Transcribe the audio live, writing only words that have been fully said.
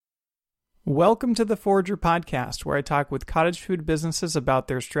Welcome to the Forager Podcast, where I talk with cottage food businesses about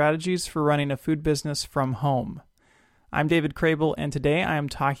their strategies for running a food business from home. I'm David Crable, and today I am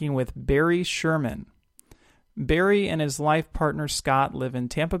talking with Barry Sherman. Barry and his life partner Scott live in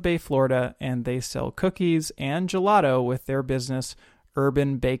Tampa Bay, Florida, and they sell cookies and gelato with their business,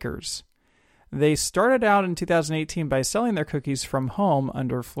 Urban Bakers. They started out in 2018 by selling their cookies from home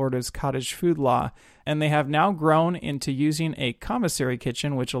under Florida's cottage food law, and they have now grown into using a commissary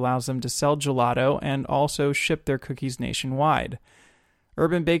kitchen, which allows them to sell gelato and also ship their cookies nationwide.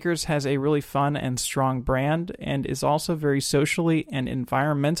 Urban Bakers has a really fun and strong brand and is also very socially and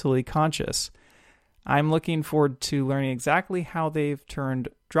environmentally conscious. I'm looking forward to learning exactly how they've turned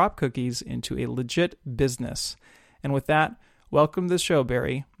drop cookies into a legit business. And with that, welcome to the show,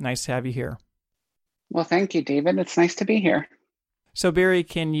 Barry. Nice to have you here. Well, thank you, David. It's nice to be here. So, Barry,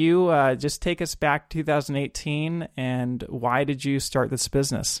 can you just take us back to 2018 and why did you start this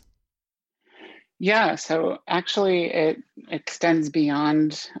business? Yeah, so actually it extends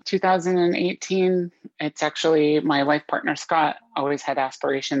beyond 2018. It's actually my life partner, Scott, always had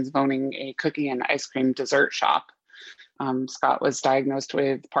aspirations of owning a cookie and ice cream dessert shop. Scott was diagnosed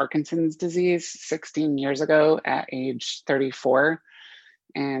with Parkinson's disease 16 years ago at age 34.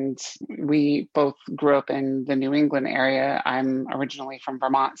 And we both grew up in the New England area. I'm originally from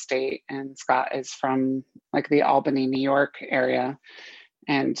Vermont State, and Scott is from like the Albany, New York area.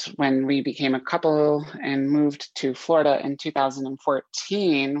 And when we became a couple and moved to Florida in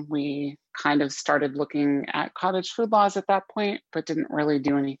 2014, we kind of started looking at cottage food laws at that point, but didn't really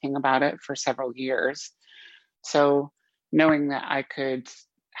do anything about it for several years. So knowing that I could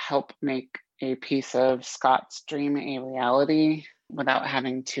help make a piece of Scott's dream a reality without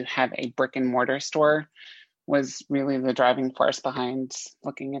having to have a brick and mortar store was really the driving force behind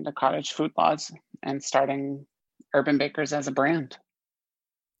looking into cottage food laws and starting Urban Bakers as a brand.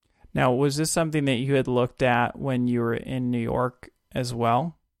 Now, was this something that you had looked at when you were in New York as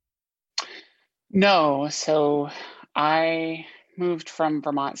well? No. So I moved from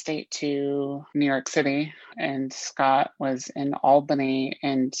Vermont State to New York City, and Scott was in Albany,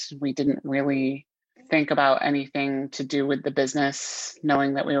 and we didn't really think about anything to do with the business,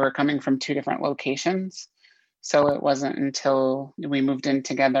 knowing that we were coming from two different locations. So it wasn't until we moved in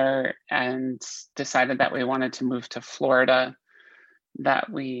together and decided that we wanted to move to Florida that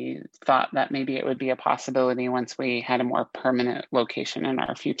we thought that maybe it would be a possibility once we had a more permanent location in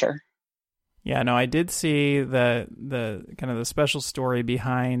our future. Yeah, no, I did see the kind of the special story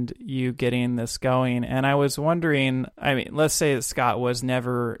behind you getting this going. And I was wondering, I mean, let's say that Scott was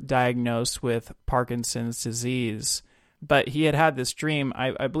never diagnosed with Parkinson's disease, but he had this dream.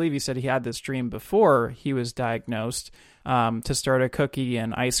 I believe he said he had this dream before he was diagnosed to start a cookie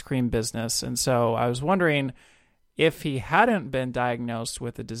and ice cream business. And so I was wondering, if he hadn't been diagnosed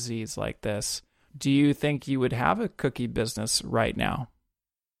with a disease like this, do you think you would have a cookie business right now?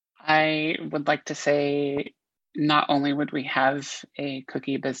 I would like to say not only would we have a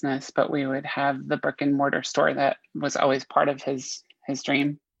cookie business, but we would have the brick and mortar store that was always part of his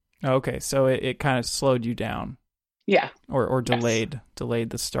dream. Okay, so it kind of slowed you down. Yeah. Or delayed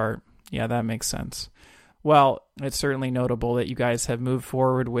the start. Yeah, that makes sense. Well, it's certainly notable that you guys have moved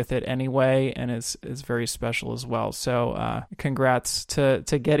forward with it anyway, and it's very special as well. So congrats to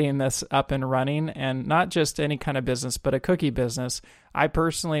getting this up and running, and not just any kind of business, but a cookie business. I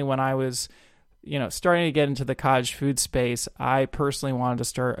personally, when I was starting to get into the cottage food space, I personally wanted to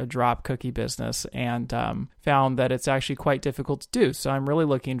start a drop cookie business and found that it's actually quite difficult to do. So I'm really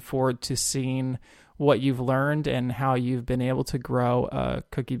looking forward to seeing what you've learned and how you've been able to grow a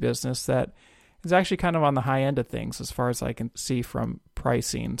cookie business that is actually kind of on the high end of things as far as I can see from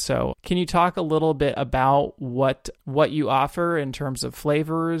pricing. So can you talk a little bit about what you offer in terms of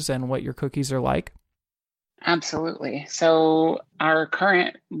flavors and what your cookies are like? Absolutely. So our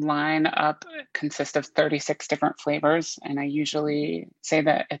current lineup consists of 36 different flavors, and I usually say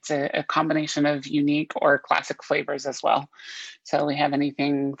that it's a combination of unique or classic flavors as well. So we have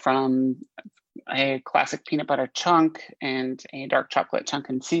anything from a classic peanut butter chunk and a dark chocolate chunk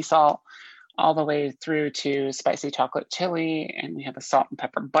and sea salt, all the way through to spicy chocolate chili, and we have a salt and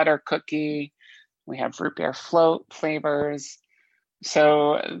pepper butter cookie. We have root beer float flavors.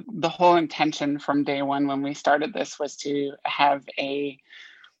 So the whole intention from day one when we started this was to have a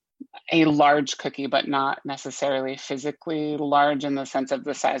large cookie, but not necessarily physically large in the sense of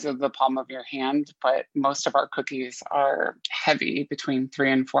the size of the palm of your hand. But most of our cookies are heavy, between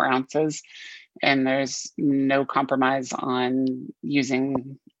 3 and 4 ounces. And there's no compromise on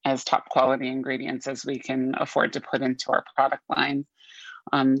using as top quality ingredients as we can afford to put into our product line.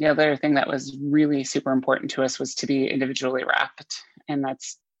 The other thing that was really super important to us was to be individually wrapped. And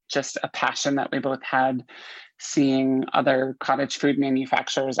that's just a passion that we both had, seeing other cottage food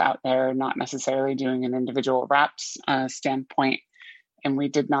manufacturers out there not necessarily doing an individual wraps standpoint. And we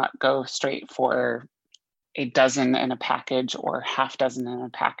did not go straight for a dozen in a package or half dozen in a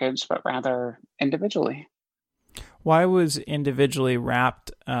package, but rather individually. Why was individually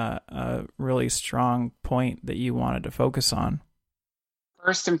wrapped a really strong point that you wanted to focus on?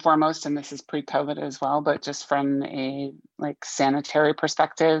 First and foremost, and this is pre-COVID as well, but just from a sanitary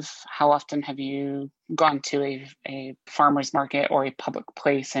perspective, how often have you gone to a farmer's market or a public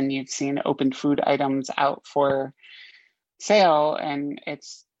place and you've seen open food items out for sale, and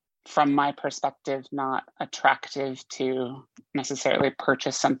it's, from my perspective, not attractive to necessarily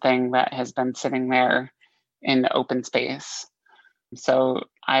purchase something that has been sitting there in open space. So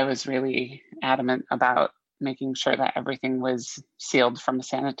I was really adamant about making sure that everything was sealed from a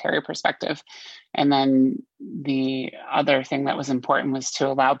sanitary perspective. And then the other thing that was important was to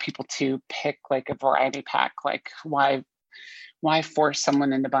allow people to pick a variety pack. Why force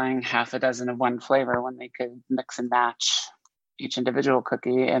someone into buying half a dozen of one flavor when they could mix and match each individual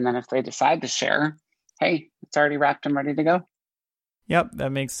cookie? And then if they decide to share, hey, it's already wrapped and ready to go. Yep, that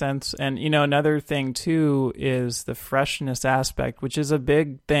makes sense. And, another thing too is the freshness aspect, which is a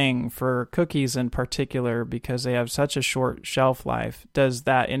big thing for cookies in particular because they have such a short shelf life. Does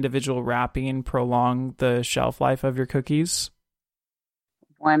that individual wrapping prolong the shelf life of your cookies?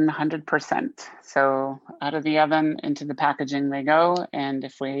 100%. So out of the oven into the packaging they go. And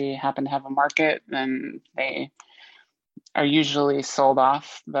if we happen to have a market, then they are usually sold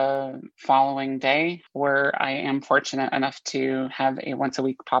off the following day. Or I am fortunate enough to have a once a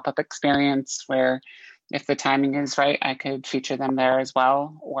week pop-up experience where if the timing is right, I could feature them there as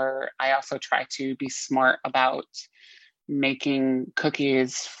well. Or I also try to be smart about making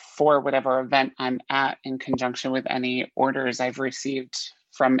cookies for whatever event I'm at in conjunction with any orders I've received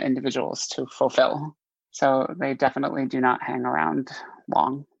from individuals to fulfill. So they definitely do not hang around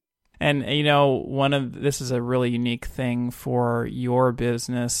long. And, this is a really unique thing for your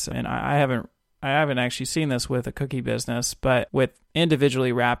business. And I haven't actually seen this with a cookie business, but with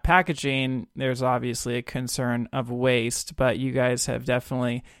individually wrapped packaging, there's obviously a concern of waste, but you guys have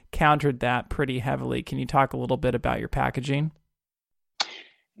definitely countered that pretty heavily. Can you talk a little bit about your packaging?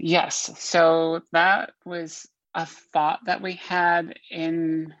 Yes. So that was a thought that we had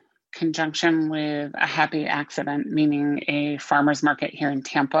in conjunction with a happy accident, meaning a farmer's market here in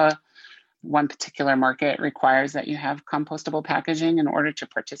Tampa. One particular market requires that you have compostable packaging in order to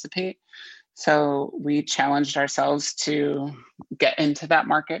participate. So we challenged ourselves to get into that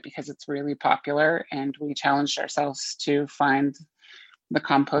market because it's really popular, and we challenged ourselves to find the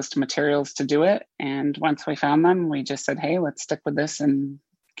compost materials to do it. And once we found them, we just said, hey, let's stick with this and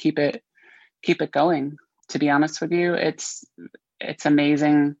keep it going. To be honest with you, it's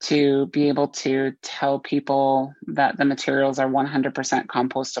amazing to be able to tell people that the materials are 100%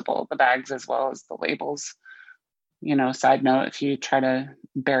 compostable, the bags as well as the labels. Side note, if you try to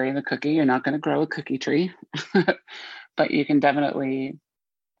bury the cookie, you're not going to grow a cookie tree, but you can definitely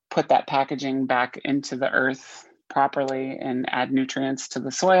put that packaging back into the earth properly and add nutrients to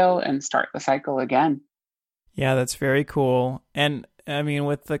the soil and start the cycle again. Yeah, that's very cool. And I mean,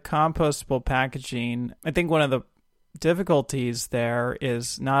 with the compostable packaging, I think one of the difficulties there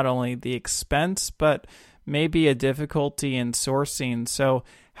is not only the expense, but maybe a difficulty in sourcing. So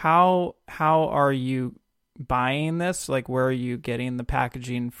how are you buying this? Where are you getting the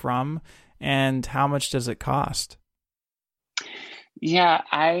packaging from? And how much does it cost? Yeah,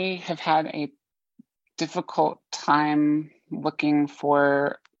 I have had a difficult time looking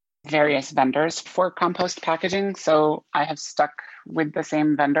for various vendors for compost packaging. So I have stuck with the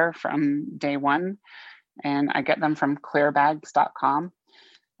same vendor from day one, and I get them from clearbags.com.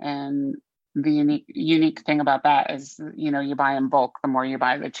 And the unique thing about that is, you buy in bulk. The more you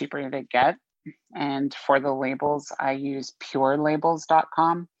buy, the cheaper they get. And for the labels, I use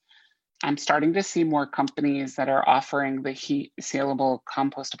purelabels.com. I'm starting to see more companies that are offering the heat sealable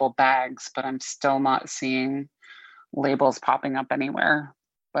compostable bags, but I'm still not seeing labels popping up anywhere.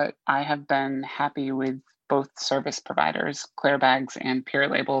 But I have been happy with both service providers. Clear Bags and Pure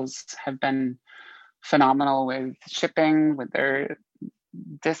Labels have been phenomenal with shipping, with their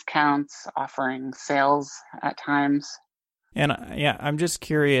discounts, offering sales at times. And yeah, I'm just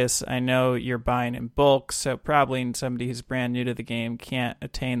curious. I know you're buying in bulk, so probably somebody who's brand new to the game can't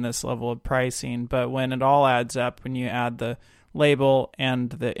attain this level of pricing. But when it all adds up, when you add the label and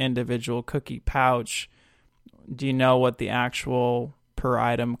the individual cookie pouch, do you know what the actual per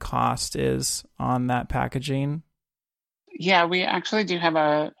item cost is on that packaging? Yeah, we actually do have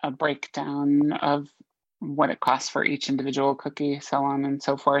a breakdown of what it costs for each individual cookie, so on and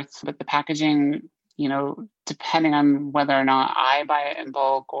so forth. But the packaging, depending on whether or not I buy it in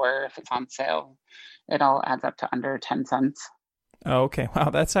bulk or if it's on sale, it all adds up to under 10 cents. Oh, okay.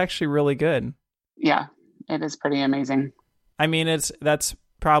 Wow, that's actually really good. Yeah, it is pretty amazing. I mean, that's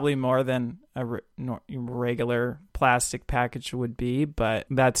probably more than a regular plastic package would be, but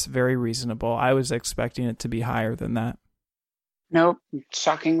that's very reasonable. I was expecting it to be higher than that. Nope,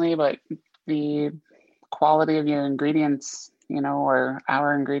 shockingly, but the quality of your ingredients, or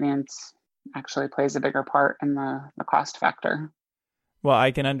our ingredients actually plays a bigger part in the cost factor. Well,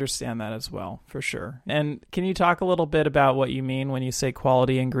 I can understand that as well, for sure. And can you talk a little bit about what you mean when you say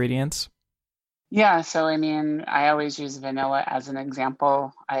quality ingredients? Yeah, so I mean, I always use vanilla as an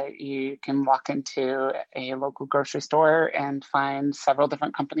example. You can walk into a local grocery store and find several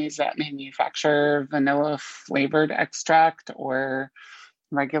different companies that manufacture vanilla flavored extract or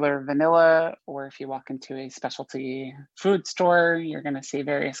regular vanilla. Or if you walk into a specialty food store, you're going to see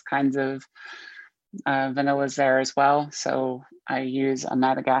various kinds of vanillas there as well. So I use a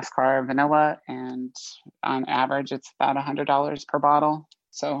Madagascar vanilla, and on average, it's about $100 per bottle.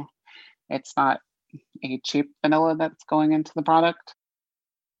 So it's not a cheap vanilla that's going into the product.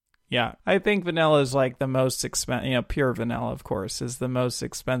 Yeah, I think vanilla is like the most expensive, pure vanilla, of course, is the most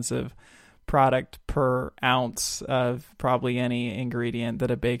expensive product per ounce of probably any ingredient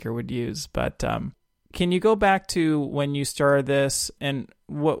that a baker would use. But can you go back to when you started this, and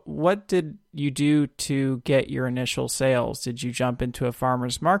what did you do to get your initial sales? Did you jump into a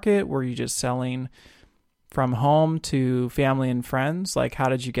farmer's market? Were you just selling from home to family and friends? Like, how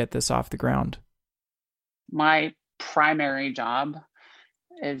did you get this off the ground? My primary job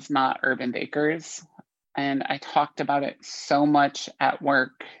is not Urban Bakers. And I talked about it so much at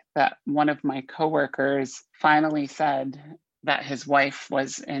work that one of my coworkers finally said that his wife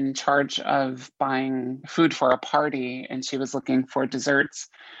was in charge of buying food for a party and she was looking for desserts.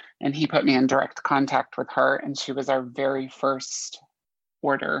 And he put me in direct contact with her. And she was our very first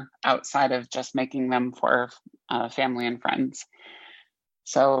order outside of just making them for family and friends.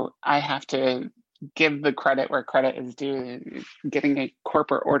 So I have to give the credit where credit is due. Getting a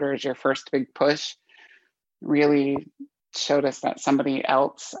corporate order as your first big push really showed us that somebody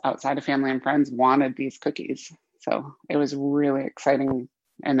else outside of family and friends wanted these cookies. So it was really exciting.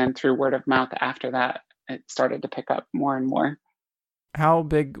 And then through word of mouth after that, it started to pick up more and more. How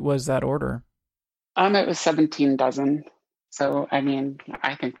big was that order? It was 17 dozen. So, I mean,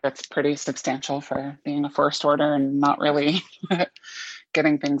 I think that's pretty substantial for being a first order and not really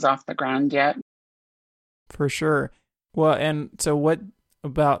getting things off the ground yet. For sure. Well, and so what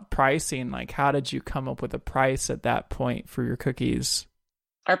about pricing? Like, how did you come up with a price at that point for your cookies?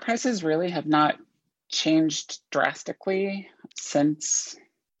 Our prices really have not changed drastically since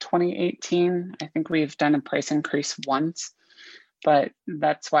 2018. I think we've done a price increase once, but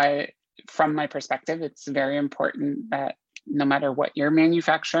that's why, from my perspective, it's very important that no matter what you're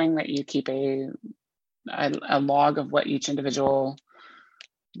manufacturing, that you keep a log of what each individual,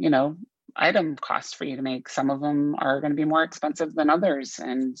 item costs for you to make. Some of them are going to be more expensive than others.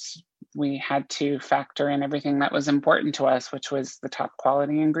 And we had to factor in everything that was important to us, which was the top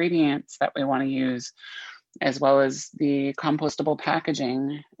quality ingredients that we want to use, as well as the compostable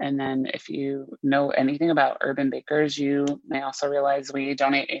packaging. And then if you know anything about Urban Bakers, you may also realize we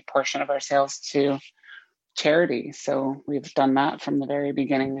donate a portion of our sales to charity. So we've done that from the very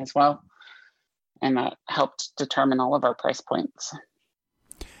beginning as well. And that helped determine all of our price points.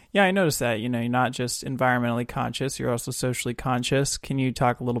 Yeah, I noticed that, you're not just environmentally conscious, you're also socially conscious. Can you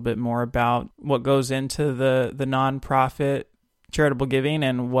talk a little bit more about what goes into the nonprofit charitable giving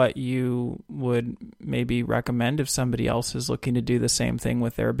and what you would maybe recommend if somebody else is looking to do the same thing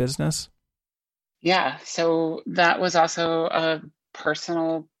with their business? Yeah, so that was also a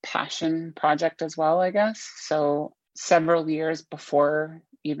personal passion project as well, I guess. So several years before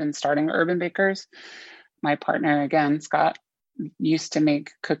even starting Urban Bakers, my partner, again, Scott, used to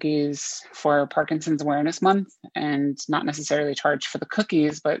make cookies for Parkinson's Awareness Month and not necessarily charge for the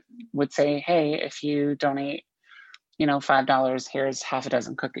cookies, but would say, hey, if you donate, $5, here's half a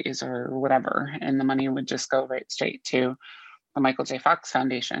dozen cookies or whatever. And the money would just go right straight to the Michael J. Fox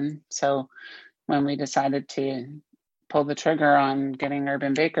Foundation. So when we decided to pull the trigger on getting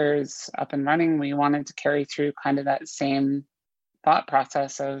Urban Bakers up and running, we wanted to carry through kind of that same thought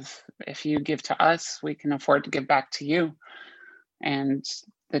process of, if you give to us, we can afford to give back to you. And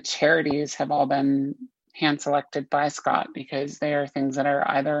the charities have all been hand selected by Scott because they are things that are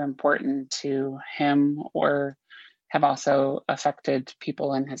either important to him or have also affected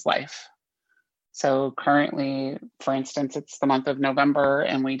people in his life. So currently, for instance, it's the month of November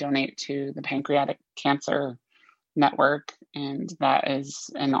and we donate to the Pancreatic Cancer Network. And that is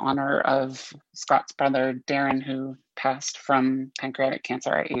in honor of Scott's brother, Darren, who passed from pancreatic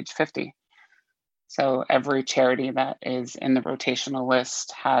cancer at age 50. So every charity that is in the rotational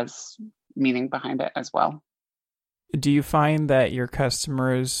list has meaning behind it as well. Do you find that your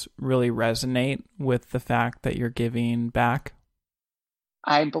customers really resonate with the fact that you're giving back?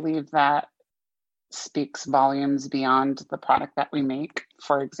 I believe that speaks volumes beyond the product that we make.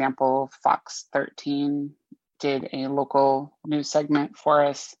 For example, Fox 13 did a local news segment for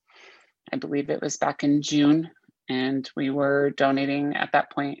us. I believe it was back in June, and we were donating at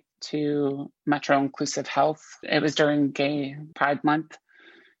that point to Metro Inclusive Health. It was during Gay Pride Month,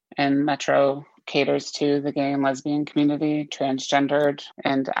 and Metro caters to the gay and lesbian community, transgendered.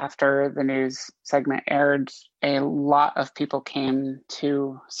 And after the news segment aired, a lot of people came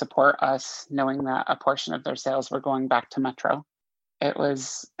to support us, knowing that a portion of their sales were going back to Metro. It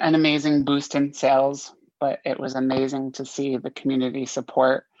was an amazing boost in sales, but it was amazing to see the community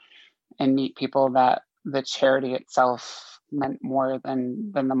support and meet people that the charity itself meant more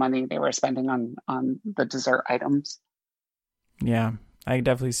than the money they were spending on the dessert items. Yeah, I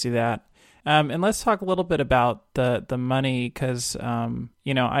definitely see that. And let's talk a little bit about the money, because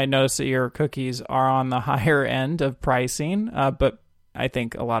I noticed that your cookies are on the higher end of pricing, but I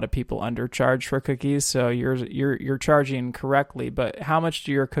think a lot of people undercharge for cookies. So you're charging correctly. But how much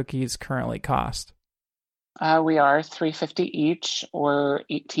do your cookies currently cost? We are $3.50 each, or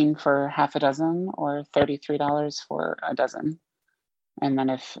 $18 for half a dozen, or $33 for a dozen. And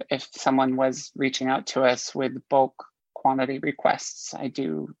then if someone was reaching out to us with bulk quantity requests, I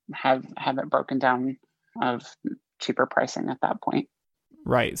do have it broken down of cheaper pricing at that point.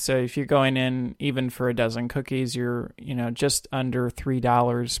 Right. So if you're going in even for a dozen cookies, you're just under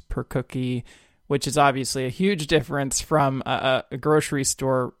 $3 per cookie, which is obviously a huge difference from a grocery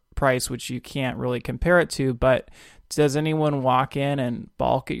store price, which you can't really compare it to. But does anyone walk in and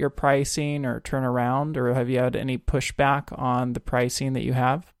balk at your pricing or turn around, or have you had any pushback on the pricing that you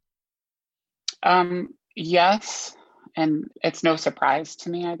have? Yes. And it's no surprise to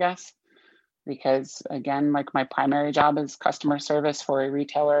me, I guess, because again, like, my primary job is customer service for a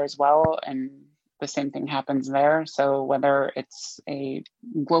retailer as well. And the same thing happens there. So whether it's a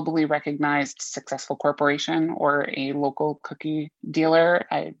globally recognized successful corporation or a local cookie dealer,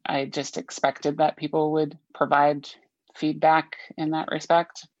 I just expected that people would provide feedback in that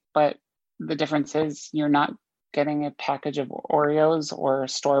respect. But the difference is you're not getting a package of Oreos or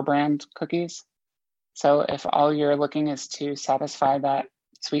store brand cookies. So if all you're looking is to satisfy that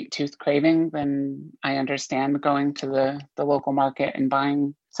sweet tooth craving, then I understand going to the local market and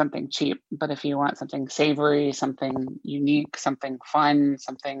buying something cheap. But if you want something savory, something unique, something fun,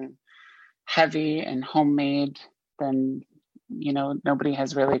 something heavy and homemade, then nobody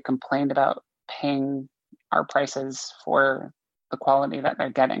has really complained about paying our prices for the quality that they're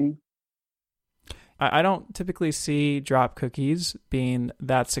getting. I don't typically see drop cookies being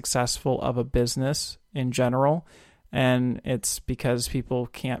that successful of a business in general. And it's because people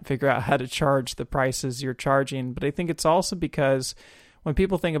can't figure out how to charge the prices you're charging. But I think it's also because when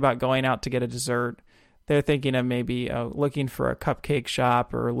people think about going out to get a dessert, they're thinking of maybe looking for a cupcake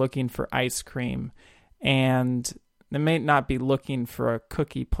shop or looking for ice cream. And they may not be looking for a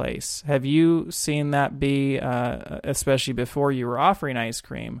cookie place. Have you seen that be, especially before you were offering ice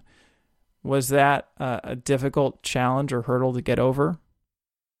cream, was that a difficult challenge or hurdle to get over?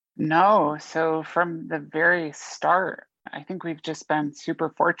 No. So from the very start, I think we've just been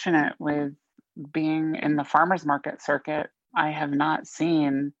super fortunate with being in the farmers market circuit. I have not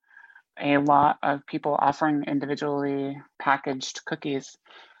seen a lot of people offering individually packaged cookies.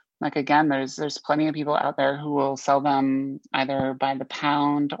 Like, again, there's plenty of people out there who will sell them either by the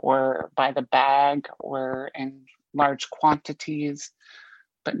pound or by the bag or in large quantities,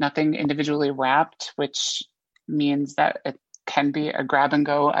 but nothing individually wrapped, which means that it can be a grab and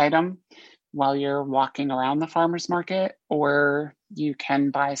go item while you're walking around the farmer's market, or you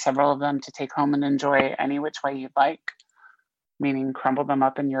can buy several of them to take home and enjoy any which way you'd like, meaning crumble them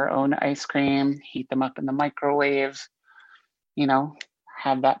up in your own ice cream, heat them up in the microwave,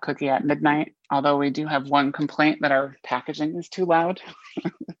 have that cookie at midnight. Although we do have one complaint that our packaging is too loud.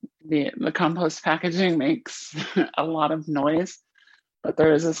 The compost packaging makes a lot of noise, but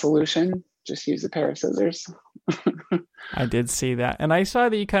there is a solution. Just use a pair of scissors. I did see that. And I saw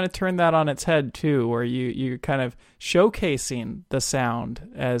that you kind of turned that on its head too, where you're kind of showcasing the sound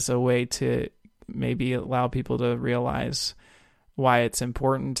as a way to maybe allow people to realize why it's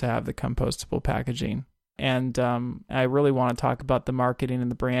important to have the compostable packaging. And I really want to talk about the marketing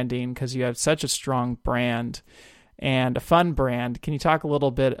and the branding because you have such a strong brand and a fun brand. Can you talk a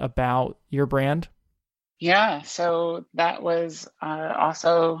little bit about your brand? Yeah, so that was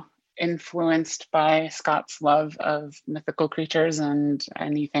also influenced by Scott's love of mythical creatures and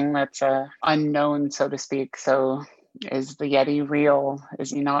anything that's unknown, so to speak. So, is the Yeti real?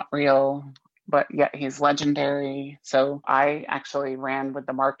 Is he not real? But yet he's legendary. So, I actually ran with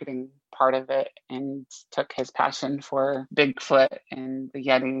the marketing part of it and took his passion for Bigfoot and the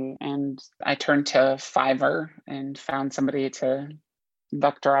Yeti. And I turned to Fiverr and found somebody to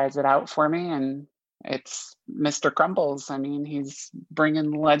vectorize it out for me, and it's Mr. Crumbles. I mean, he's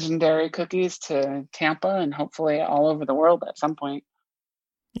bringing legendary cookies to Tampa and hopefully all over the world at some point.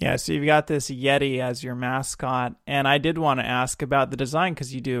 Yeah, so you've got this Yeti as your mascot. And I did want to ask about the design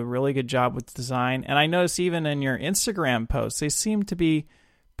because you do a really good job with design. And I notice even in your Instagram posts, they seem to be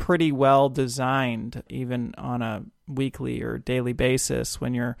pretty well designed, even on a weekly or daily basis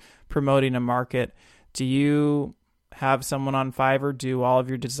when you're promoting a market. Do you have someone on Fiverr do all of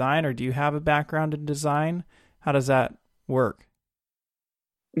your design, or do you have a background in design? How does that work?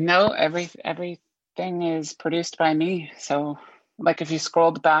 No, everything is produced by me. So, like if you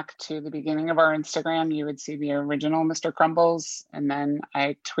scrolled back to the beginning of our Instagram, you would see the original Mr. Crumbles, and then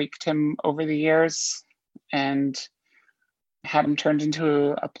I tweaked him over the years and had him turned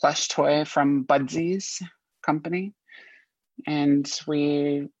into a plush toy from Budsy's company. And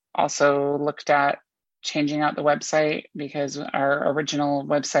we also looked at changing out the website because our original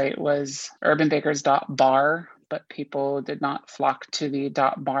website was urbanbakers.bar, but people did not flock to the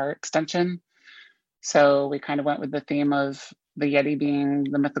 .bar extension. So we kind of went with the theme of the Yeti being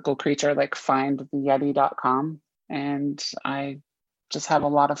the mythical creature, like findtheyeti.com. And I just have a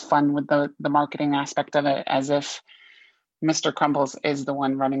lot of fun with the marketing aspect of it, as if Mr. Crumbles is the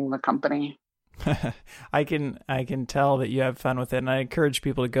one running the company. I can tell that you have fun with it, and I encourage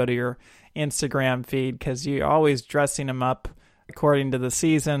people to go to your Instagram feed because you're always dressing them up according to the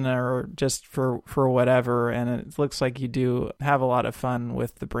season or just for whatever. And it looks like you do have a lot of fun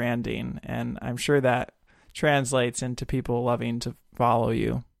with the branding, and I'm sure that translates into people loving to follow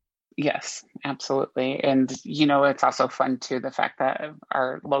you. Yes, absolutely. And, it's also fun too, the fact that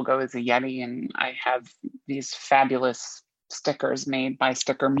our logo is a Yeti, and I have these fabulous stickers made by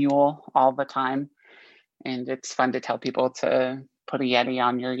Sticker Mule all the time. And it's fun to tell people to put a Yeti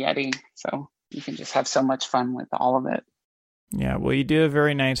on your Yeti. So you can just have so much fun with all of it. Yeah, well, you do a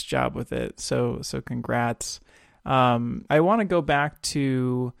very nice job with it. So congrats. I want to go back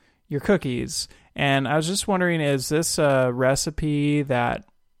to your cookies. And I was just wondering, is this a recipe that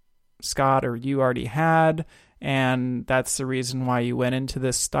Scott or you already had, and that's the reason why you went into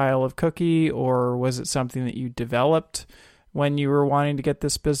this style of cookie, or was it something that you developed when you were wanting to get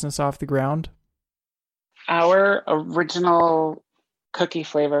this business off the ground? Our original cookie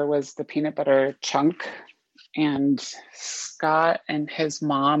flavor was the peanut butter chunk, and Scott and his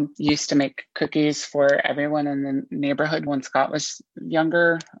mom used to make cookies for everyone in the neighborhood when Scott was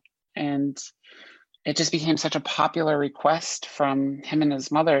younger, and it just became such a popular request from him and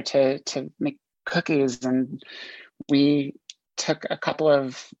his mother to make cookies. And we took a couple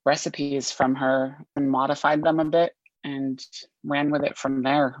of recipes from her and modified them a bit and ran with it from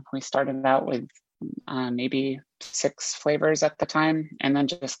there. We started out with maybe 6 flavors at the time, and then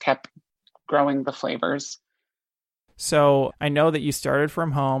just kept growing the flavors. So I know that you started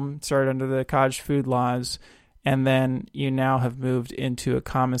from home, started under the cottage food laws, and then you now have moved into a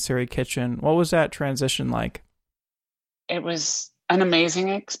commissary kitchen. What was that transition like? It was an amazing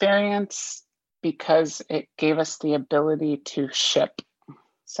experience because it gave us the ability to ship.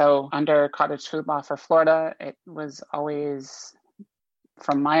 So under cottage food law for Florida, it was always,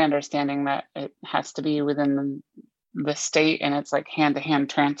 from my understanding, that it has to be within the state, and it's like hand-to-hand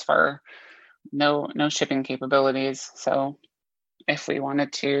transfer, no shipping capabilities. So if we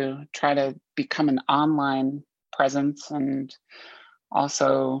wanted to try to become an online presence and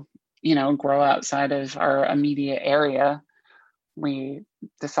also, grow outside of our immediate area, we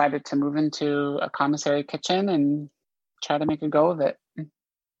decided to move into a commissary kitchen and try to make a go of it.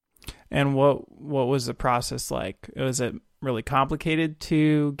 And what was the process like? Was it really complicated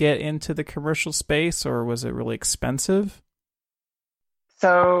to get into the commercial space, or was it really expensive?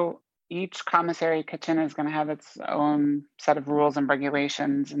 So each commissary kitchen is going to have its own set of rules and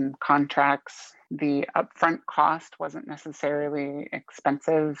regulations and contracts. The upfront cost wasn't necessarily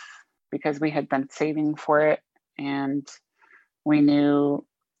expensive because we had been saving for it, and we knew,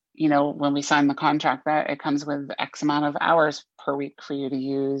 when we signed the contract, that it comes with X amount of hours per week for you to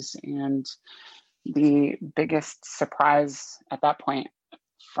use. And the biggest surprise at that point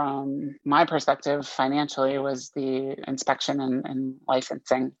from my perspective financially was the inspection and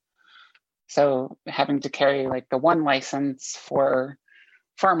licensing. So having to carry like the one license for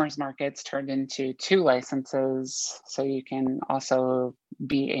farmers markets turned into two licenses, so you can also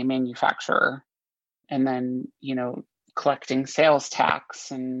be a manufacturer. And then, collecting sales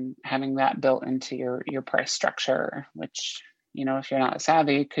tax and having that built into your price structure, which, if you're not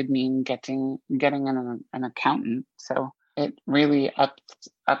savvy, could mean getting an accountant. So it really upped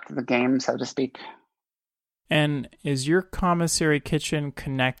the game, so to speak. And is your commissary kitchen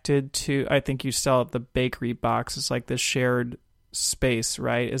connected to, I think you sell at the bakery box, it's like this shared space,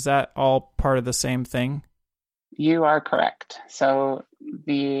 right? Is that all part of the same thing? You are correct. So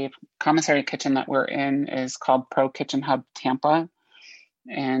the commissary kitchen that we're in is called Pro Kitchen Hub Tampa.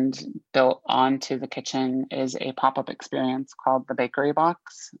 And built onto the kitchen is a pop-up experience called the Bakery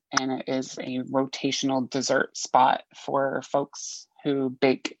Box. And it is a rotational dessert spot for folks who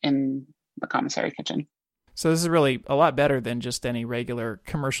bake in the commissary kitchen. So this is really a lot better than just any regular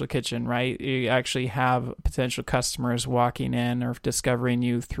commercial kitchen, right? You actually have potential customers walking in or discovering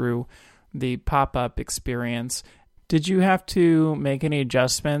you through the pop-up experience. Did you have to make any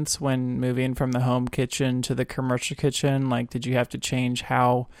adjustments when moving from the home kitchen to the commercial kitchen? Like, did you have to change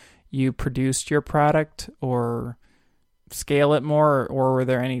how you produced your product or scale it more, or were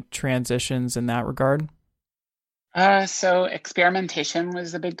there any transitions in that regard? So experimentation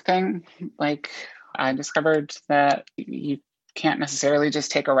was a big thing. Like, I discovered that you can't necessarily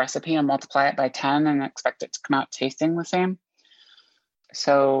just take a recipe and multiply it by 10 and expect it to come out tasting the same.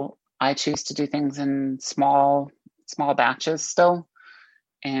 So I choose to do things in small batches still.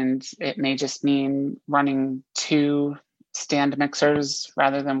 And it may just mean running 2 stand mixers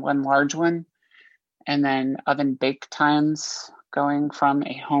rather than one large one. And then oven bake times going from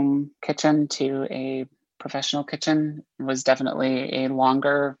a home kitchen to a professional kitchen was definitely a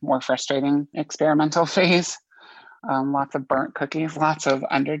longer, more frustrating experimental phase. Lots of burnt cookies, lots of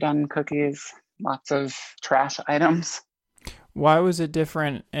underdone cookies, lots of trash items. Why was it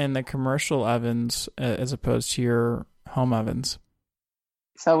different in the commercial ovens as opposed to your home ovens?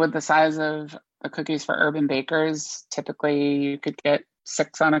 So with the size of the cookies for urban bakers, typically you could get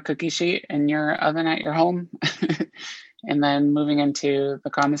 6 on a cookie sheet in your oven at your home. And then moving into the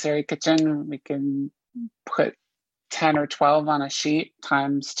commissary kitchen, we can put 10 or 12 on a sheet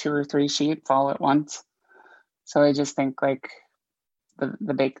times 2 or 3 sheets all at once. So I just think like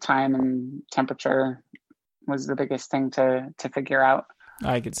the bake time and temperature was the biggest thing to figure out.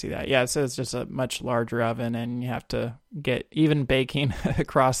 I could see that. Yeah, so it's just a much larger oven and you have to get even baking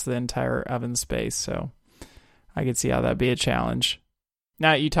across the entire oven space. So I could see how that'd be a challenge.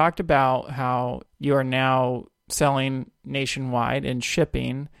 Now, you talked about how you are now selling nationwide and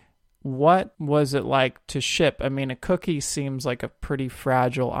shipping. What was it like to ship? I mean, a cookie seems like a pretty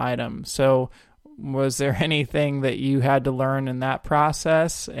fragile item. So was there anything that you had to learn in that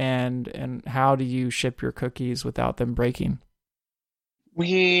process? And how do you ship your cookies without them breaking?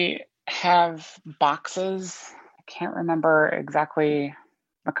 We have boxes. I can't remember exactly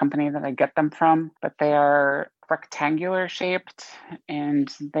the company that I get them from, but they are rectangular shaped and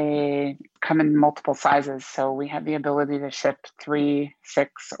they come in multiple sizes. So we have the ability to ship 3,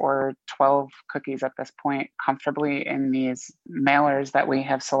 6, or 12 cookies at this point comfortably in these mailers that we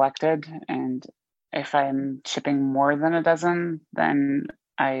have selected. And if I'm shipping more than a dozen, then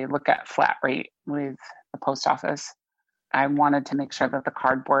I look at flat rate with the post office. I wanted to make sure that the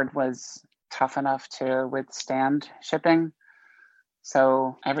cardboard was tough enough to withstand shipping.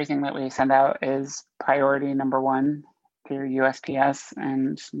 So everything that we send out is priority number 1 through USPS,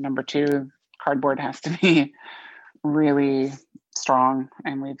 and number 2, cardboard has to be really strong.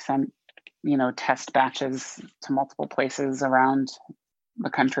 And we've sent, test batches to multiple places around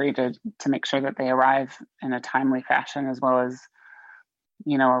the country to make sure that they arrive in a timely fashion, as well as,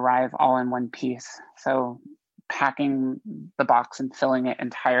 arrive all in one piece. So packing the box and filling it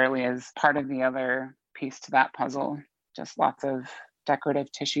entirely is part of the other piece to that puzzle. Just lots of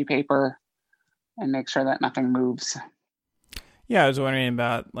decorative tissue paper and make sure that nothing moves. Yeah, I was wondering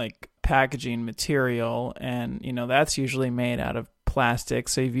about like packaging material, and that's usually made out of plastic.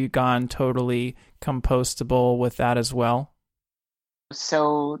 So have you gone totally compostable with that as well?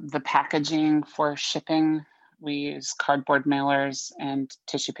 So the packaging for shipping, we use cardboard mailers and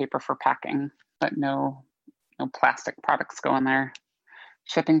tissue paper for packing, but no plastic products go in there.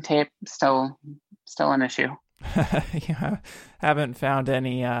 Shipping tape still an issue. Yeah, haven't found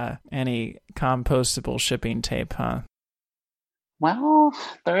any compostable shipping tape, huh? Well,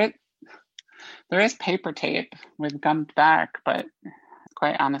 there is paper tape with gummed back, but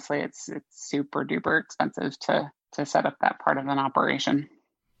quite honestly, it's super duper expensive to set up that part of an operation.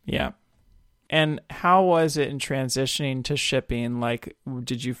 Yeah. And how was it in transitioning to shipping? Like,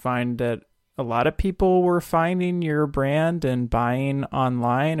 did you find that a lot of people were finding your brand and buying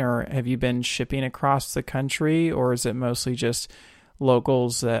online, or have you been shipping across the country, or is it mostly just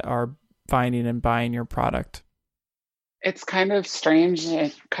locals that are finding and buying your product? It's kind of strange.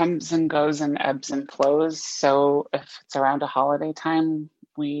 It comes and goes and ebbs and flows. So if it's around a holiday time,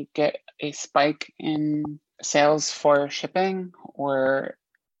 we get a spike in sales for shipping, or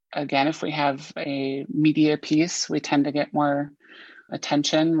again, if we have a media piece, we tend to get more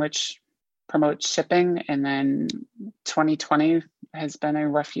attention, which promotes shipping. And then 2020 has been a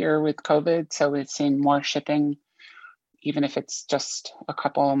rough year with COVID. So we've seen more shipping, even if it's just a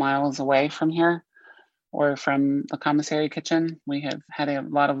couple of miles away from here or from the commissary kitchen. We have had a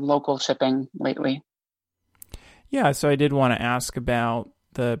lot of local shipping lately. Yeah, so I did want to ask about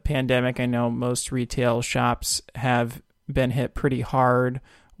the pandemic. I know most retail shops have been hit pretty hard.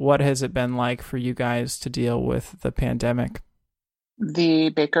 What has it been like for you guys to deal with the pandemic? The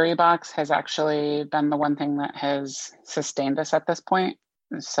bakery box has actually been the one thing that has sustained us at this point.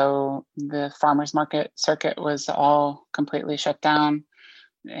 So the farmers market circuit was all completely shut down.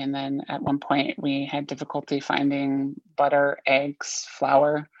 And then at one point we had difficulty finding butter, eggs,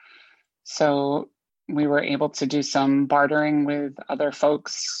 flour. So we were able to do some bartering with other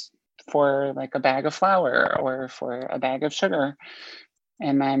folks for like a bag of flour or for a bag of sugar,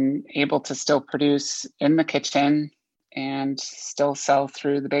 and then able to still produce in the kitchen and still sell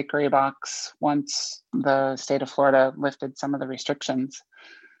through the bakery box once the state of Florida lifted some of the restrictions.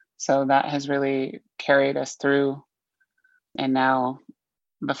 So that has really carried us through. And now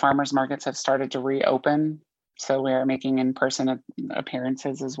the farmers markets have started to reopen. So we are making in-person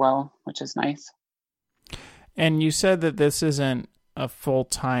appearances as well, which is nice. And you said that this isn't a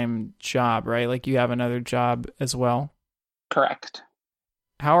full-time job, right? Like you have another job as well? Correct.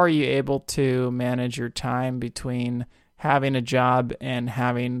 How are you able to manage your time between having a job and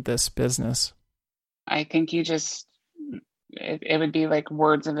having this business? I think it would be like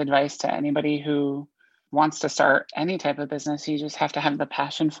words of advice to anybody who wants to start any type of business. You just have to have the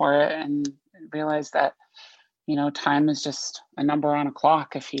passion for it and realize that, time is just a number on a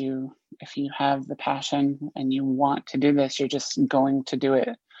clock. If you have the passion and you want to do this, you're just going to do it.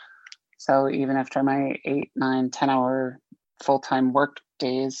 So even after my 8, 9, 10-hour full-time work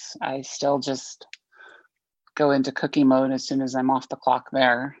days, I still just go into cookie mode as soon as I'm off the clock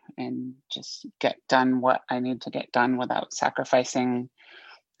there and just get done what I need to get done without sacrificing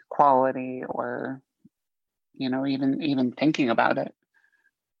quality or, even thinking about it.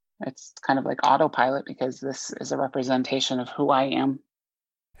 It's kind of like autopilot because this is a representation of who I am.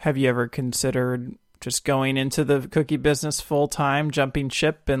 Have you ever considered just going into the cookie business full time, jumping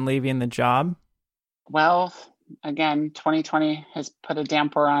ship and leaving the job? Well, again, 2020 has put a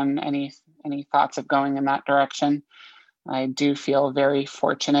damper on any thoughts of going in that direction. I do feel very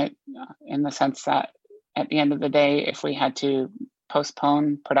fortunate in the sense that at the end of the day, if we had to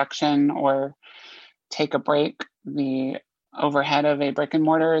postpone production or take a break, the overhead of a brick and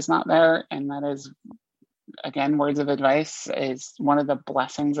mortar is not there. And that is, again, words of advice, is one of the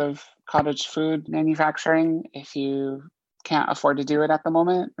blessings of cottage food manufacturing. If you can't afford to do it at the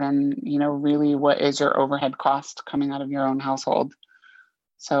moment, then, really what is your overhead cost coming out of your own household?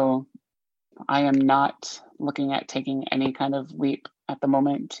 So I am not looking at taking any kind of leap at the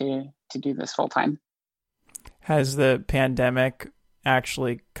moment to do this full time. Has the pandemic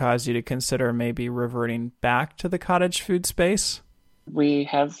actually caused you to consider maybe reverting back to the cottage food space? We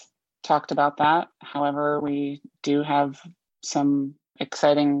have talked about that. However, we do have some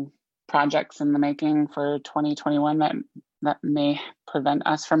exciting projects in the making for 2021 that may prevent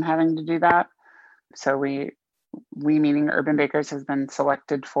us from having to do that. So we meaning Urban Bakers has been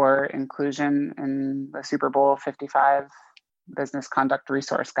selected for inclusion in the Super Bowl 55 Business Conduct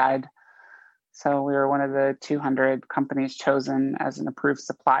Resource Guide. So we were one of the 200 companies chosen as an approved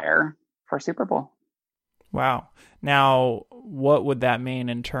supplier for Super Bowl. Wow. Now, what would that mean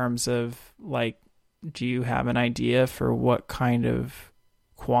in terms of, do you have an idea for what kind of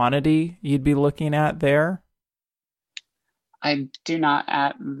quantity you'd be looking at there? I do not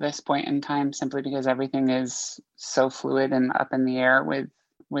at this point in time, simply because everything is so fluid and up in the air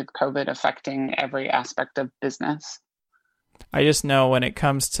with COVID affecting every aspect of business. I just know when it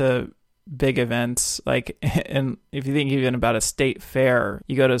comes to big events, and if you think even about a state fair,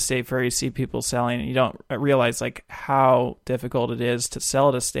 you go to a state fair, you see people selling, and you don't realize how difficult it is to sell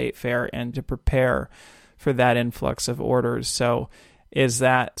at a state fair and to prepare for that influx of orders. So is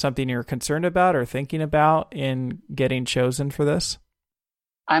that something you're concerned about or thinking about in getting chosen for this?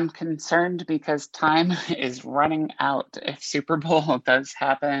 I'm concerned because time is running out. If Super Bowl does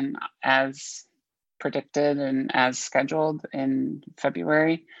happen as predicted and as scheduled in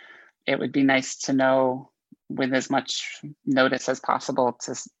February, it would be nice to know with as much notice as possible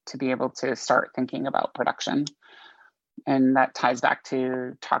to be able to start thinking about production. And that ties back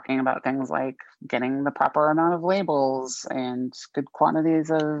to talking about things like getting the proper amount of labels and good quantities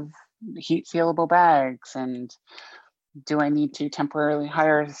of heat sealable bags, and do I need to temporarily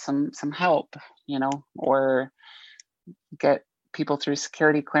hire some help, or get people through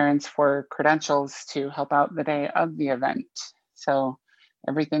security clearance for credentials to help out the day of the event. So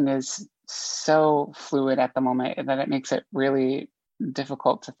everything is so fluid at the moment that it makes it really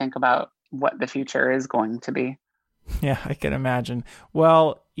difficult to think about what the future is going to be. Yeah, I can imagine.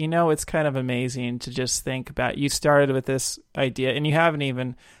 Well, it's kind of amazing to just think about. You started with this idea, and you haven't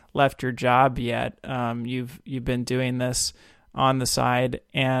even left your job yet. You've been doing this on the side,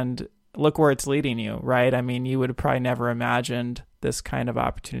 and look where it's leading you, right? I mean, you would have probably never imagined this kind of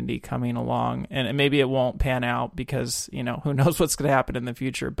opportunity coming along, and maybe it won't pan out because who knows what's going to happen in the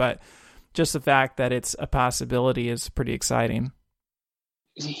future. But just the fact that it's a possibility is pretty exciting.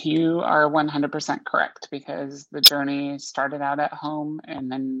 You are 100% correct, because the journey started out at home, and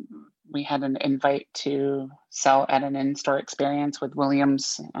then we had an invite to sell at an in-store experience with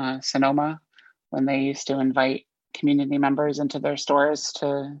Williams Sonoma, when they used to invite community members into their stores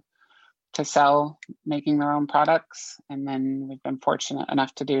to sell, making their own products. And then we've been fortunate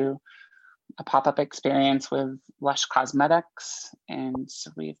enough to do a pop-up experience with Lush Cosmetics, and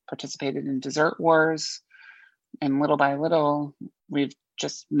we've participated in Dessert Wars. And little by little, we've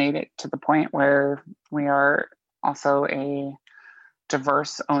just made it to the point where we are also a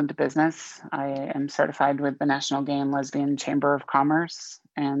diverse owned business. I am certified with the National Gay and Lesbian Chamber of Commerce,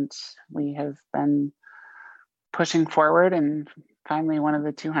 and we have been pushing forward, and finally one of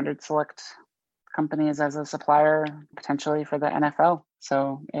the 200 select companies as a supplier potentially for the NFL.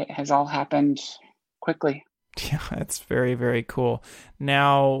 So it has all happened quickly. Yeah, that's very, very cool.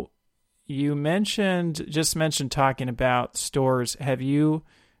 Now, you mentioned talking about stores.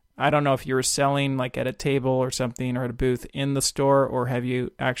 I don't know if you were selling like at a table or something or at a booth in the store, or have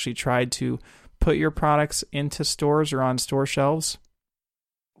you actually tried to put your products into stores or on store shelves?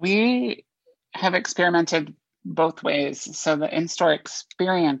 We have experimented both ways. So the in-store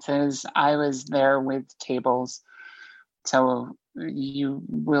experiences, I was there with tables. So you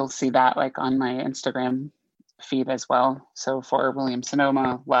will see that like on my Instagram feed as well. So for Williams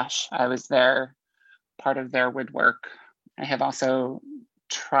Sonoma, Lush, I was there, part of their woodwork. I have also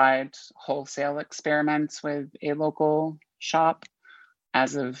tried wholesale experiments with a local shop.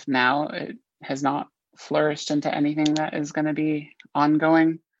 As of now, it has not flourished into anything that is going to be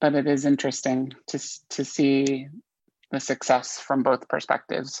ongoing, but it is interesting to see the success from both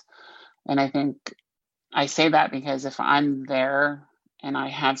perspectives. And I think I say that because if I'm there and I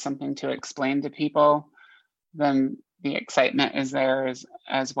have something to explain to people, then the excitement is there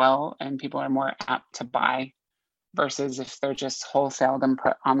as well, and people are more apt to buy, versus if they're just wholesaled and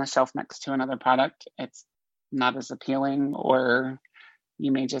put on the shelf next to another product, it's not as appealing, or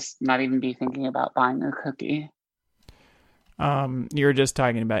you may just not even be thinking about buying a cookie. You were just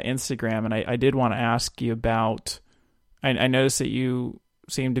talking about Instagram, and I did want to ask you about, I noticed that you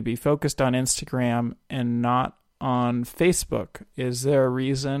seem to be focused on Instagram and not on Facebook. Is there a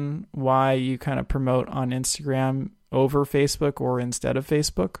reason why you kind of promote on Instagram over Facebook or instead of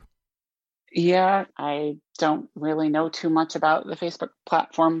Facebook? Yeah, I don't really know too much about the Facebook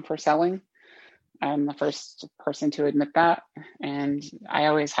platform for selling. I'm the first person to admit that. And I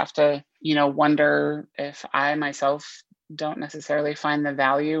always have to, wonder if I myself don't necessarily find the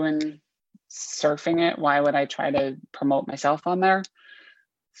value in surfing it. Why would I try to promote myself on there?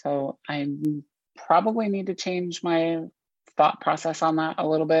 So I probably need to change my thought process on that a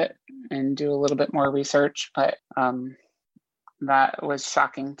little bit and do a little bit more research. But that was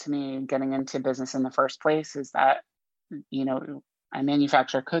shocking to me getting into business in the first place, is that, I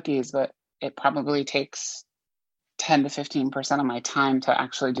manufacture cookies, but it probably takes 10 to 15% of my time to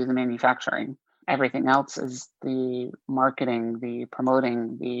actually do the manufacturing. Everything else is the marketing, the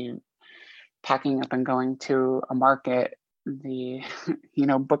promoting, the packing up and going to a market, the,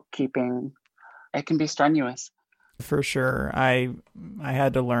 bookkeeping. It can be strenuous. For sure. I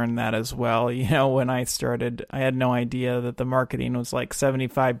had to learn that as well. When I started, I had no idea that the marketing was like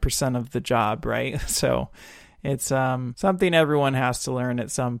 75% of the job, right? So It's something everyone has to learn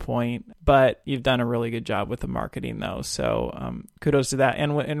at some point, but you've done a really good job with the marketing though. So kudos to that.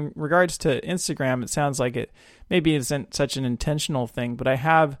 And in regards to Instagram, it sounds like it maybe isn't such an intentional thing, but I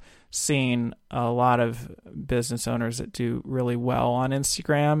have seen a lot of business owners that do really well on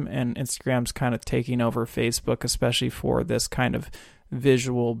Instagram, and Instagram's kind of taking over Facebook, especially for this kind of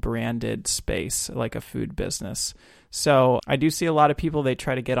visual branded space like a food business. So I do see a lot of people, they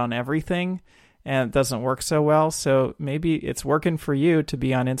try to get on everything and it doesn't work so well. So maybe it's working for you to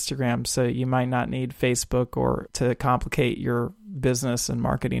be on Instagram, so you might not need Facebook or to complicate your business and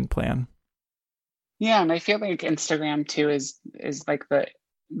marketing plan. Yeah, and I feel like Instagram too is like the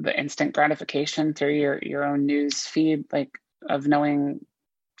instant gratification through your own news feed, like of knowing,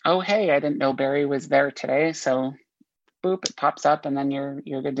 oh hey, I didn't know Barry was there today, so boop, it pops up and then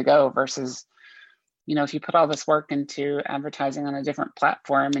you're good to go. Versus, if you put all this work into advertising on a different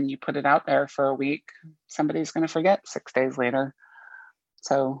platform and you put it out there for a week, somebody's going to forget 6 days later.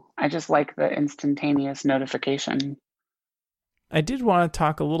 So I just like the instantaneous notification. I did want to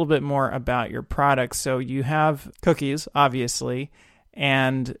talk a little bit more about your products. So you have cookies, obviously,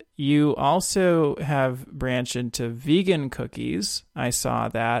 and you also have branched into vegan cookies. I saw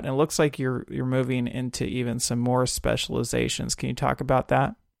that. And it looks like you're moving into even some more specializations. Can you talk about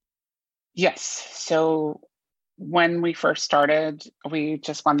that? Yes. So when we first started, we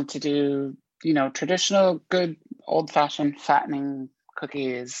just wanted to do, traditional, good, old-fashioned fattening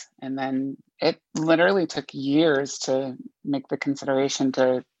cookies. And then it literally took years to make the consideration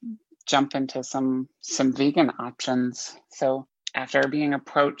to jump into some vegan options. So after being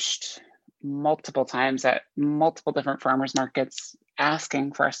approached multiple times at multiple different farmers markets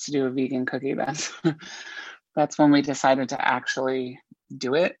asking for us to do a vegan cookie, that's when we decided to actually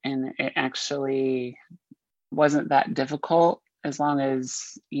do it. And it actually wasn't that difficult, as long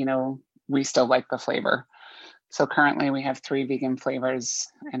as, we still like the flavor. So currently we have 3 vegan flavors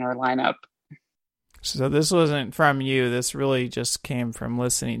in our lineup. So this wasn't from you. This really just came from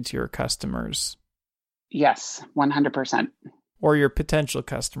listening to your customers. Yes, 100%. Or your potential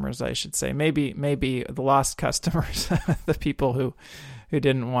customers, I should say. Maybe the lost customers, the people who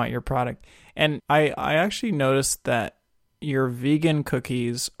didn't want your product. And I actually noticed that your vegan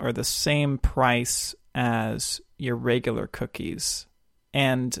cookies are the same price as your regular cookies.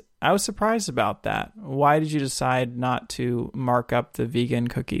 And I was surprised about that. Why did you decide not to mark up the vegan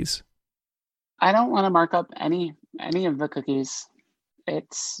cookies? I don't want to mark up any of the cookies.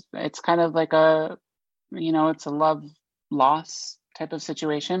 It's kind of like it's a love loss type of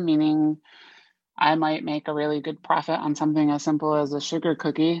situation, meaning I might make a really good profit on something as simple as a sugar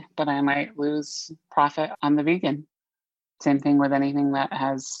cookie, but I might lose profit on the vegan. Same thing with anything that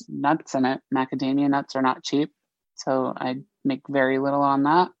has nuts in it. Macadamia nuts are not cheap, so I make very little on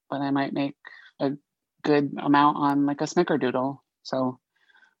that, but I might make a good amount on like a snickerdoodle. So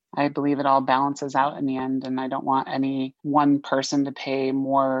I believe it all balances out in the end, and I don't want any one person to pay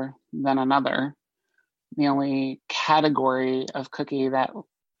more than another. The only category of cookie that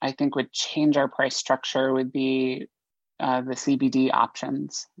I think would change our price structure would be the CBD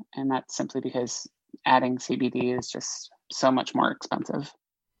options. And that's simply because adding CBD is just so much more expensive.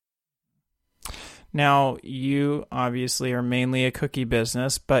 Now, you obviously are mainly a cookie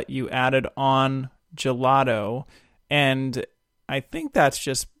business, but you added on gelato, and I think that's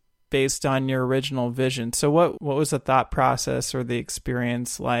just based on your original vision. So what was the thought process or the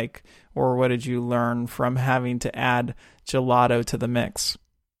experience like, or what did you learn from having to add gelato to the mix?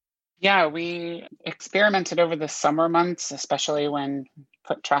 Yeah, we experimented over the summer months, especially when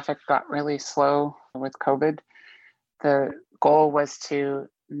foot traffic got really slow with COVID. The goal was to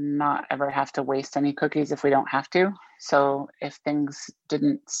not ever have to waste any cookies if we don't have to. So if things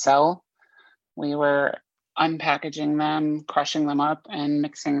didn't sell, we were unpackaging them, crushing them up, and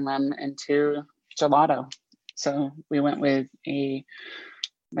mixing them into gelato. So we went with a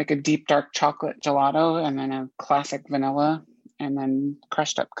deep dark chocolate gelato and then a classic vanilla, and then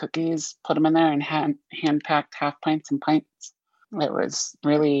crushed up cookies, put them in there, and hand packed half pints and pints. It was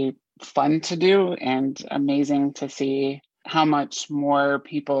really fun to do and amazing to see how much more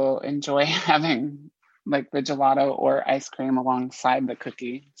people enjoy having like the gelato or ice cream alongside the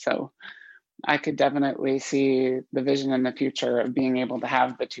cookie. So I could definitely see the vision in the future of being able to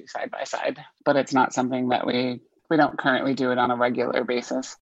have the two side by side, but it's not something that we don't currently do it on a regular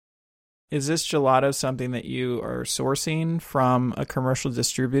basis. Is this gelato something that you are sourcing from a commercial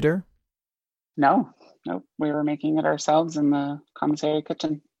distributor? No, nope. We were making it ourselves in the commissary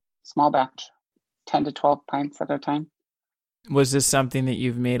kitchen, small batch, 10 to 12 pints at a time. Was this something that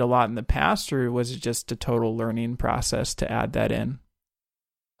you've made a lot in the past, or was it just a total learning process to add that in?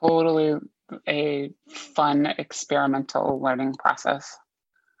 Totally a fun experimental learning process.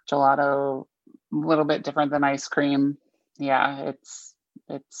 Gelato, a little bit different than ice cream. Yeah,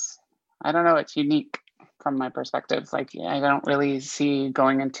 it's I don't know, it's unique from my perspective. Like I don't really see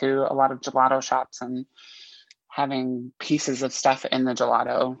going into a lot of gelato shops and having pieces of stuff in the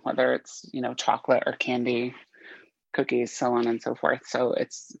gelato, whether it's, chocolate or candy, cookies, so on and so forth. So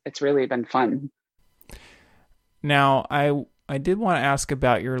it's really been fun. Now, I did want to ask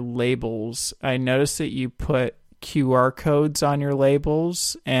about your labels. I noticed that you put QR codes on your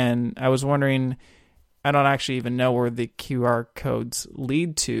labels, and I was wondering, I don't actually even know where the QR codes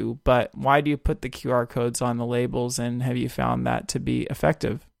lead to, but why do you put the QR codes on the labels, and have you found that to be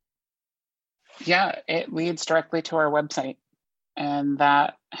effective? Yeah, it leads directly to our website. And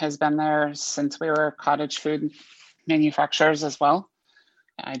that has been there since we were cottage food manufacturers as well.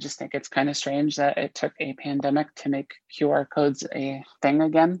 I just think it's kind of strange that it took a pandemic to make QR codes a thing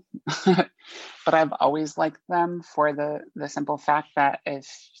again. But I've always liked them for the simple fact that if,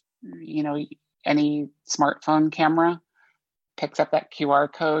 any smartphone camera picks up that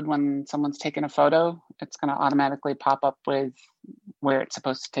QR code when someone's taking a photo, it's going to automatically pop up with where it's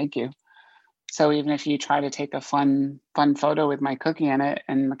supposed to take you. So even if you try to take a fun photo with my cookie in it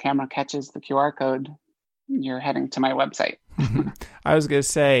and the camera catches the QR code, you're heading to my website. I was going to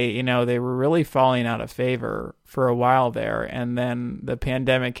say, they were really falling out of favor for a while there. And then the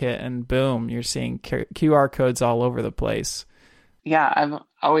pandemic hit and boom, you're seeing QR codes all over the place. Yeah, I've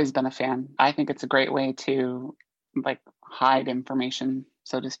always been a fan. I think it's a great way to hide information,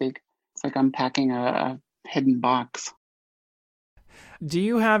 so to speak. It's like unpacking a hidden box. Do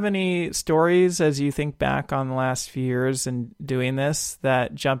you have any stories as you think back on the last few years and doing this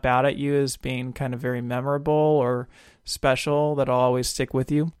that jump out at you as being kind of very memorable or special that'll always stick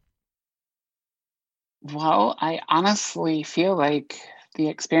with you? Well, I honestly feel like the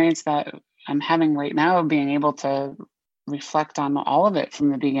experience that I'm having right now, being able to reflect on all of it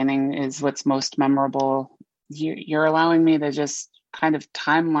from the beginning, is what's most memorable. You're allowing me to just kind of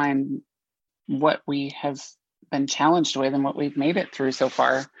timeline what we have been challenged with and what we've made it through so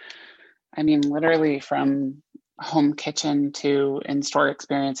far. I mean, literally from home kitchen to in-store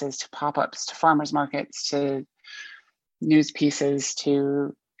experiences to pop-ups to farmers markets to news pieces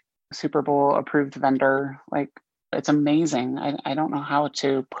to Super Bowl approved vendor. Like, it's amazing. I don't know how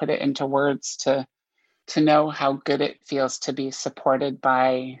to put it into words to know how good it feels to be supported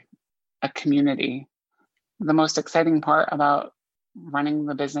by a community. The most exciting part about running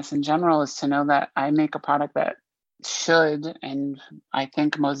the business in general is to know that I make a product that should, and I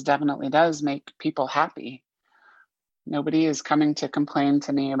think most definitely does, make people happy. Nobody is coming to complain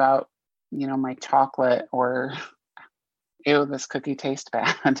to me about, my chocolate or, ew, this cookie tastes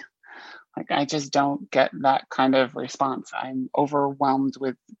bad. I just don't get that kind of response. I'm overwhelmed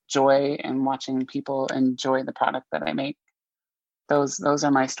with joy and watching people enjoy the product that I make. Those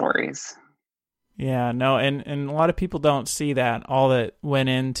are my stories. Yeah, no, and a lot of people don't see that, all that went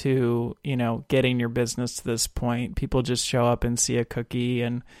into, getting your business to this point. People just show up and see a cookie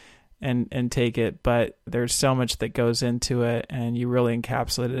and take it, but there's so much that goes into it, and you really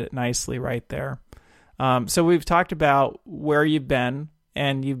encapsulated it nicely right there. So we've talked about where you've been,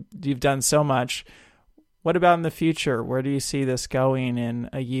 and you've done so much. What about in the future? Where do you see this going in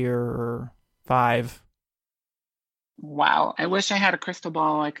a year or 5? Wow, I wish I had a crystal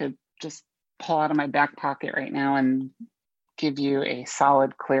ball I could just pull out of my back pocket right now and give you a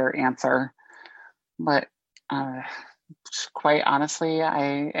solid, clear answer. But quite honestly,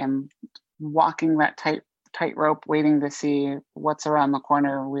 I am walking that tightrope, waiting to see what's around the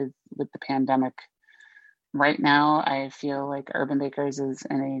corner with the pandemic. Right now, I feel like Urban Bakers is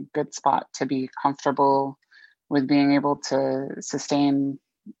in a good spot to be comfortable with being able to sustain,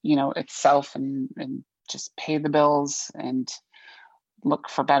 itself and just pay the bills and look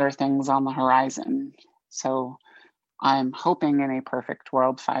for better things on the horizon. So I'm hoping in a perfect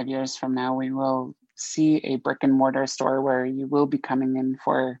world, 5 years from now, we will see a brick and mortar store where you will be coming in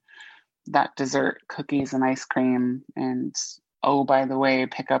for that dessert, cookies and ice cream, and oh, by the way,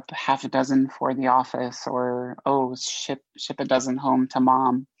 pick up half a dozen for the office, or oh, ship a dozen home to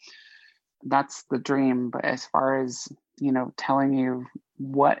mom. That's the dream. But as far as, telling you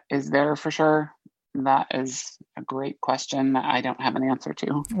what is there for sure, that is a great question that I don't have an answer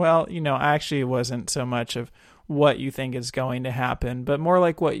to. Well, actually it wasn't so much of what you think is going to happen, but more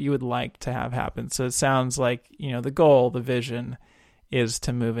like what you would like to have happen. So it sounds like, the goal, the vision is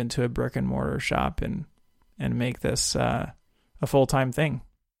to move into a brick and mortar shop and make this a full-time thing.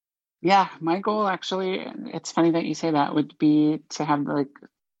 Yeah, my goal actually, it's funny that you say that, would be to have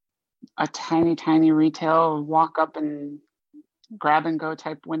a tiny, tiny retail, walk up and grab and go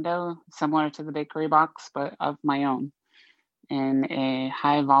type window, similar to the bakery box, but of my own in a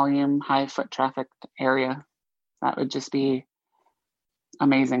high volume, high foot traffic area. That would just be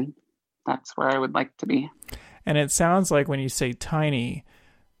amazing. That's where I would like to be. And it sounds like when you say tiny,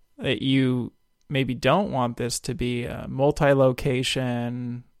 that you maybe don't want this to be a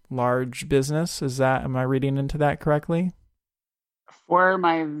multi-location, large business. Am I reading into that correctly? For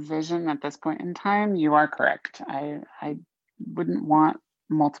my vision at this point in time, you are correct. I wouldn't want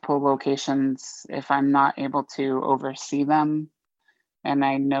multiple locations if I'm not able to oversee them. And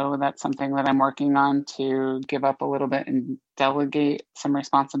I know that's something that I'm working on, to give up a little bit and delegate some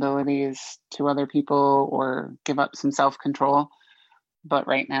responsibilities to other people or give up some self-control. But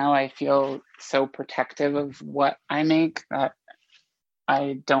right now I feel so protective of what I make that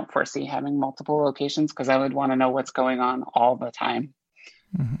I don't foresee having multiple locations, because I would want to know what's going on all the time.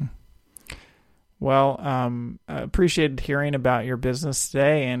 Mm-hmm. Well, I appreciated hearing about your business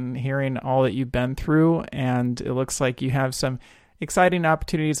today and hearing all that you've been through. And it looks like you have some exciting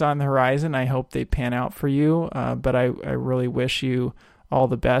opportunities on the horizon. I hope they pan out for you, but I really wish you all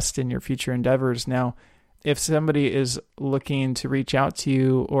the best in your future endeavors. Now, if somebody is looking to reach out to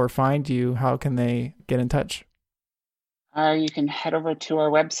you or find you, how can they get in touch? You can head over to our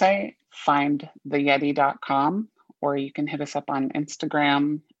website, findtheyeti.com, or you can hit us up on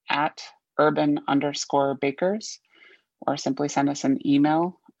Instagram at urban_bakers, or simply send us an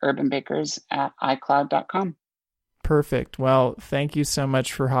email, urbanbakers@icloud.com. Perfect. Well, thank you so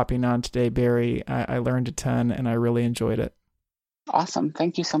much for hopping on today, Barry. I learned a ton and I really enjoyed it. Awesome.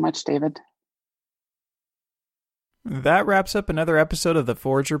 Thank you so much, David. That wraps up another episode of the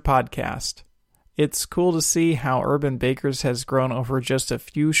Forager Podcast. It's cool to see how Urban Bakers has grown over just a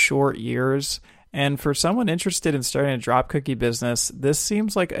few short years. And for someone interested in starting a drop cookie business, this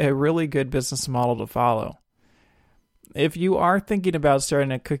seems like a really good business model to follow. If you are thinking about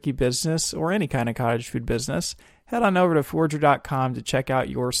starting a cookie business or any kind of cottage food business, head on over to Forager.com to check out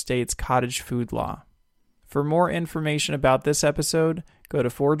your state's cottage food law. For more information about this episode, go to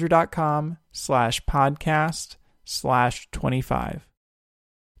Forager.com/podcast/25.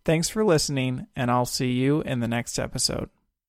 Thanks for listening, and I'll see you in the next episode.